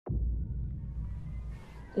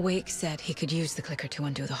Wake said he could use the clicker to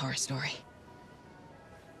undo the horror story.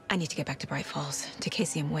 I need to get back to Bright Falls, to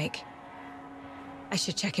Casey and Wake. I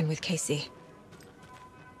should check in with Casey.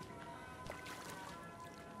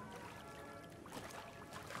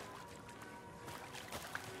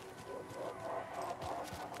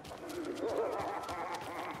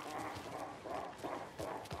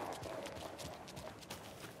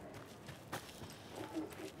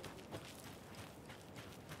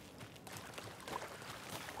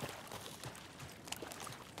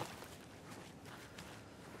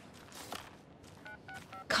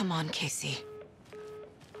 Come on, Casey.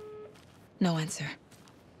 No answer.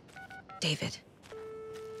 David.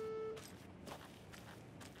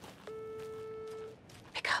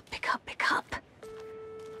 Pick up, pick up, pick up.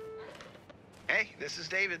 Hey, this is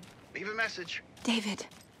David. Leave a message. David,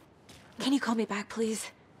 can you call me back, please?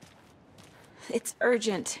 It's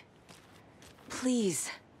urgent. Please.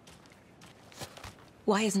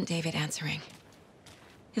 Why isn't David answering?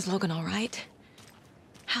 Is Logan all right?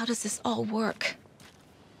 How does this all work?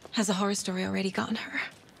 Has the horror story already gotten her?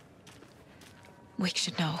 Wake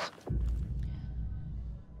should know.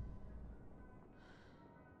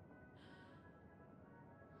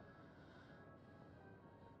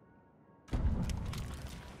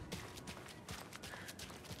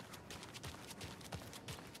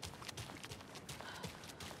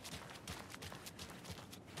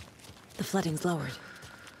 The flooding's lowered.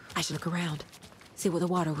 I should look around, see where the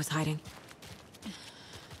water was hiding.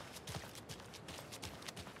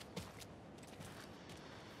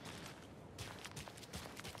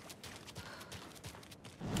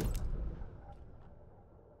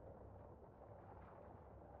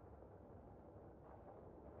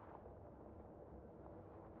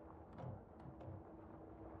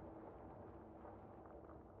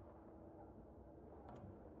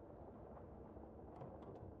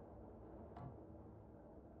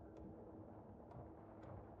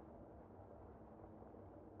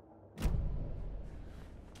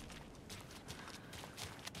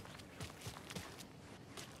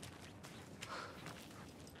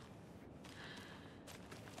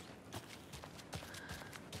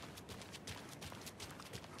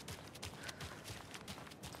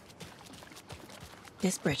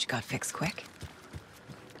 This bridge got fixed quick.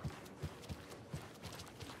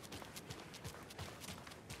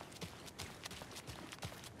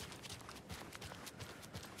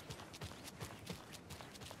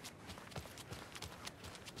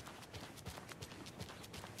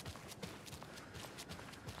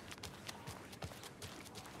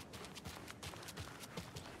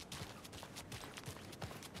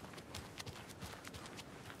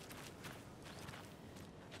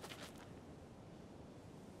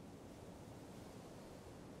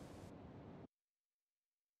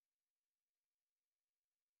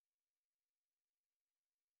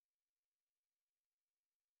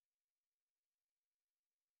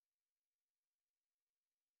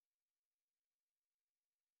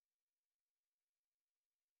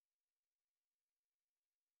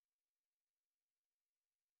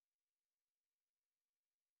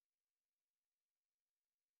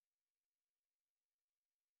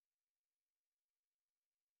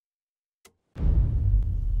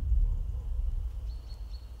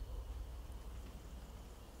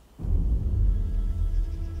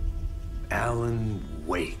 Alan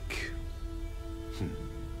Wake.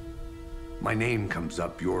 My name comes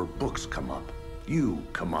up, your books come up, you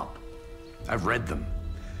come up. I've read them.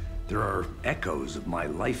 There are echoes of my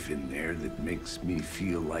life in there that makes me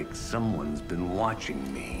feel like someone's been watching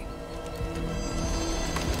me.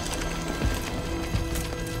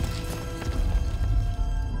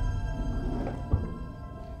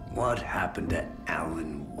 What happened to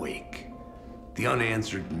Alan Wake? The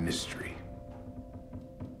unanswered mystery.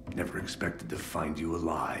 Never expected to find you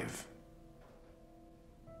alive.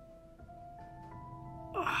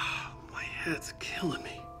 Ah, my head's killing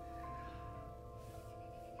me.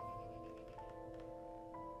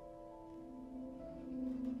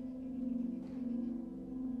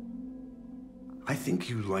 I think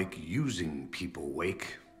you like using people,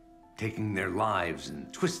 Wake. Taking their lives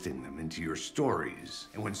and twisting them into your stories.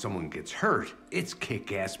 And when someone gets hurt, it's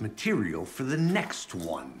kick-ass material for the next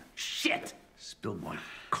one. Shit! Spilled my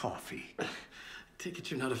coffee. Take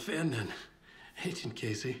it you're not a fan then, Agent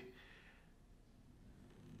Casey.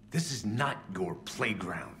 This is not your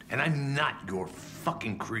playground, and I'm not your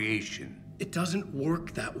fucking creation. It doesn't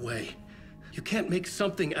work that way. You can't make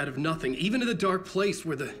something out of nothing, even in the dark place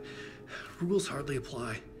where the rules hardly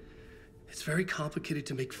apply. It's very complicated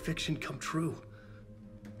to make fiction come true.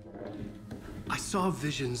 I saw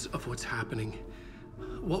visions of what's happening,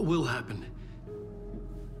 what will happen.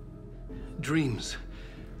 Dreams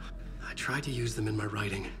I tried to use them in my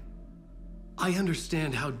writing. I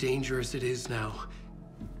understand how dangerous it is now.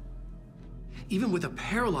 Even with a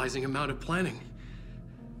paralyzing amount of planning.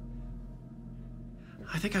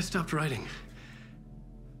 I think I stopped writing.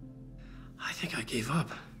 I think I gave up.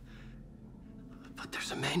 But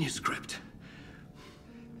there's a manuscript.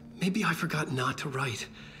 Maybe I forgot not to write.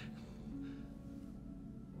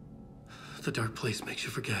 The dark place makes you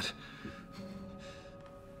forget.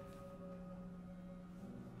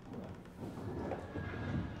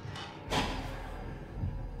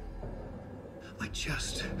 I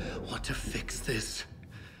just want to fix this.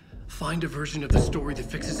 Find a version of the story that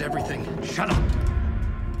fixes everything. Shut up!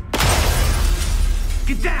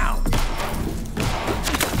 Get down!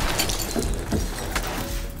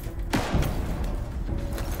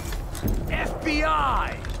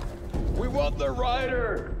 FBI! We want the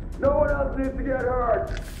writer! No one else needs to get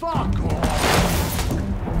hurt! Fuck off!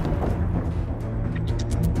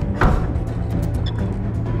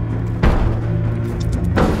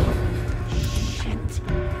 Shit!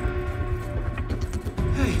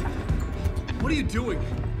 Hey, what are you doing?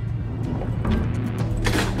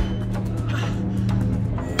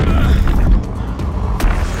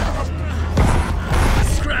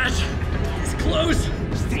 Scratch! It's close!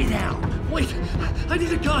 Stay down! Wait, I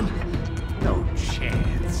need a gun! No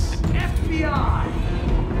chance. FBI!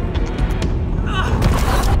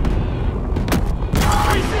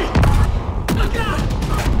 Crazy! Look out!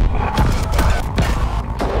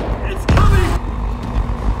 It's coming!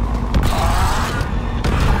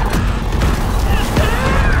 It's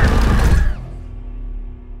there!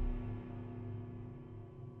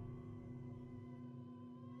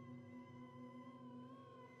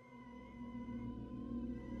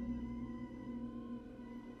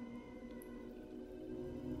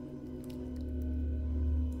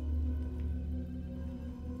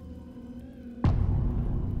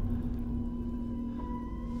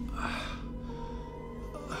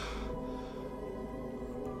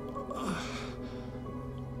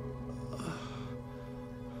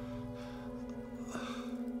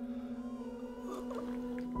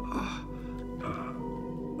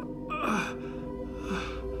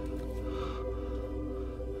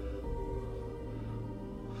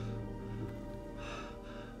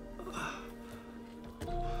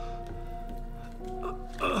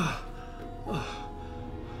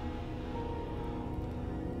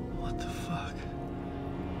 What the fuck?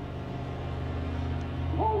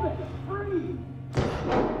 Hold it! Freeze!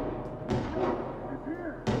 It's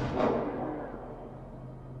here!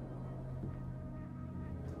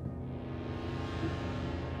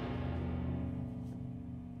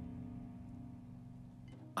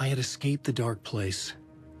 I had escaped the dark place.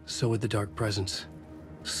 So had the dark presence.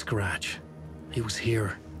 Scratch. He was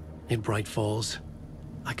here, in Bright Falls.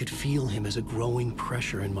 I could feel him as a growing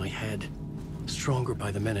pressure in my head. Stronger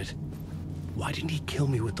by the minute. Why didn't he kill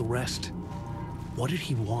me with the rest? What did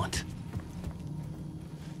he want?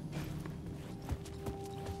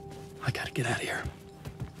 I gotta get out of here.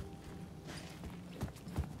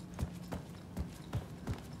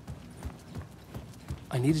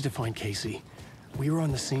 I needed to find Casey. We were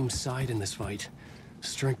on the same side in this fight.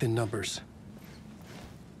 Strength in numbers.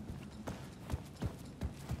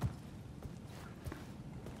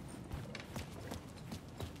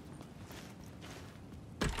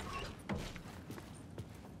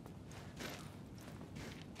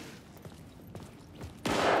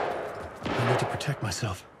 I need to protect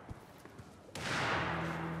myself.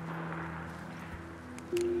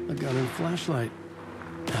 A gun and flashlight.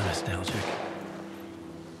 How nostalgic.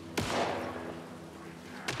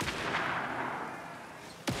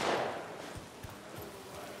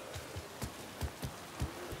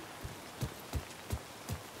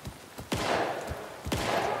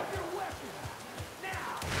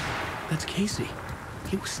 That's Casey.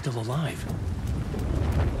 He was still alive.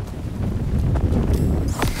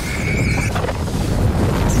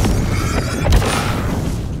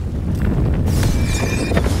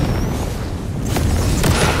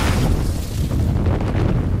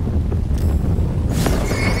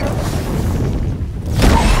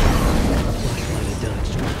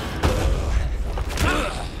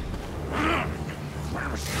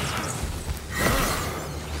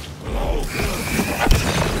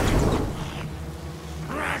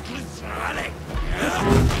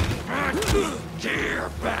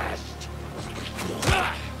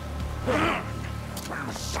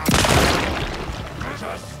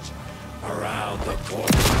 Just around the corner.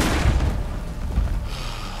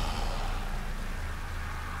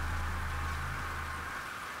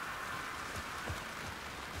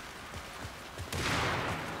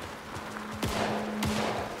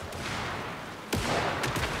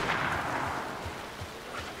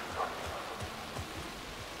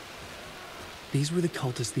 These were the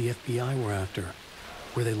cultists the FBI were after.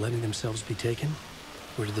 Were they letting themselves be taken?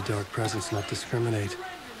 Or did the Dark Presence not discriminate?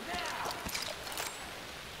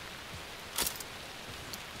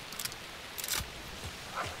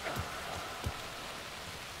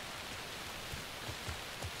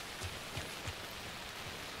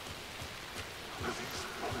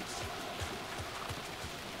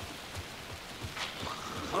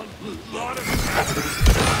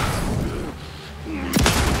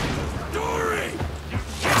 Dory!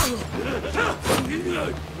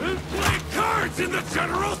 Play cards in the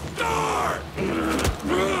general store!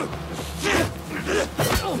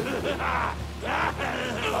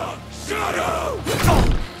 Shut up!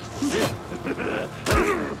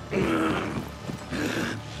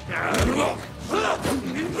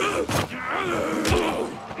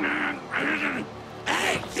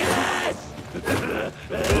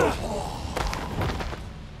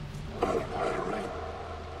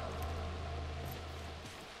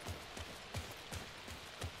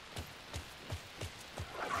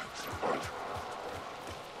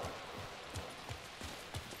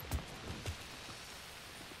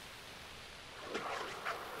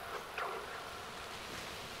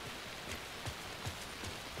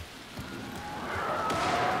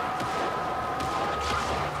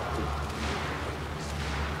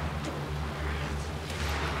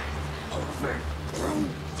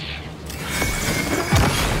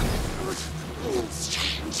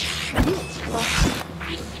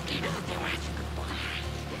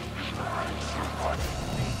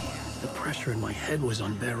 The pressure in my head was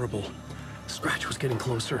unbearable. Scratch was getting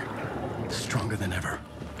closer, stronger than ever.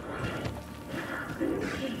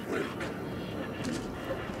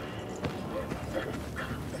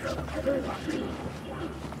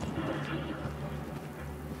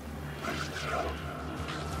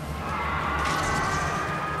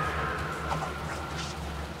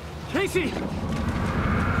 Casey!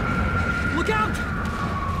 Look out!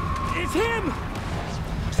 It's him!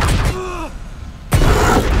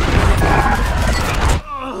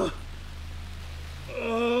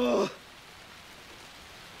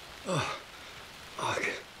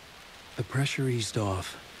 The pressure eased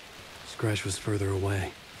off. Scratch was further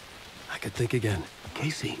away. I could think again.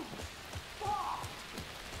 Casey.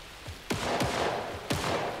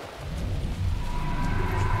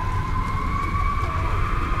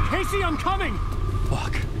 Casey, I'm coming!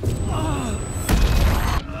 Fuck.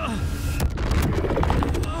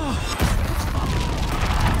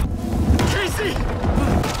 Casey!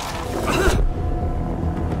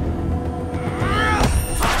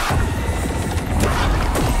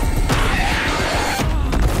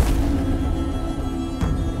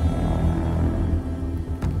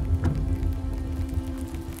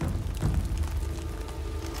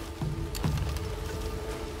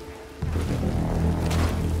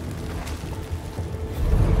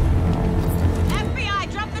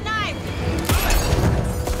 FBI, drop the knife!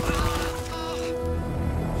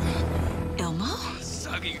 Elmo?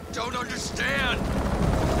 Saga, you don't understand!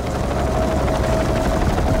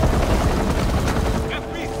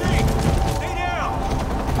 FBC! Stay down!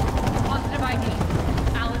 Positive ID.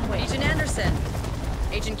 Alan Wade. Agent Anderson.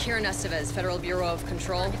 Agent Kieran Estevez, Federal Bureau of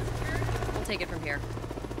Control. We'll take it from here.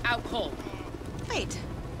 Out cold. Wait,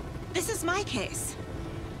 this is my case.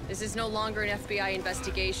 This is no longer an FBI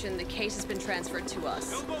investigation. The case has been transferred to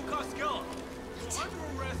us.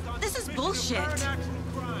 This is bullshit.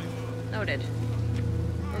 Noted.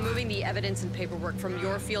 We're moving the evidence and paperwork from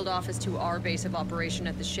your field office to our base of operation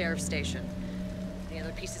at the sheriff's station. Any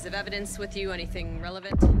other pieces of evidence with you? Anything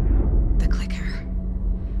relevant? The clicker.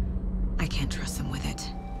 I can't trust them with it.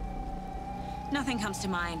 Nothing comes to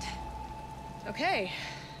mind. Okay.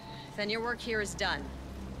 Then your work here is done.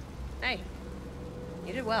 Hey,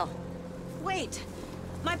 you did well. Wait,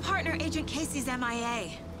 my partner, Agent Casey's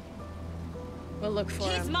MIA. We'll look for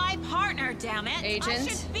He's him. my partner, damn it! I Agent?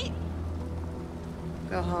 should be...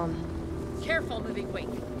 Go home. Careful moving Wake.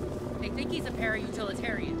 They think he's a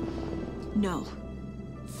para-utilitarian. No.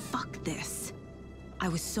 Fuck this. I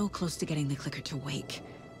was so close to getting the clicker to wake.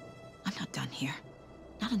 I'm not done here.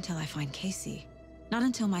 Not until I find Casey. Not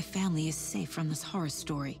until my family is safe from this horror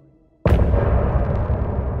story.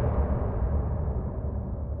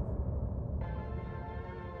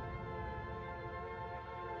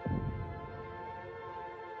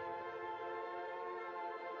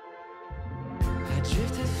 I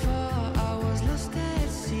drifted far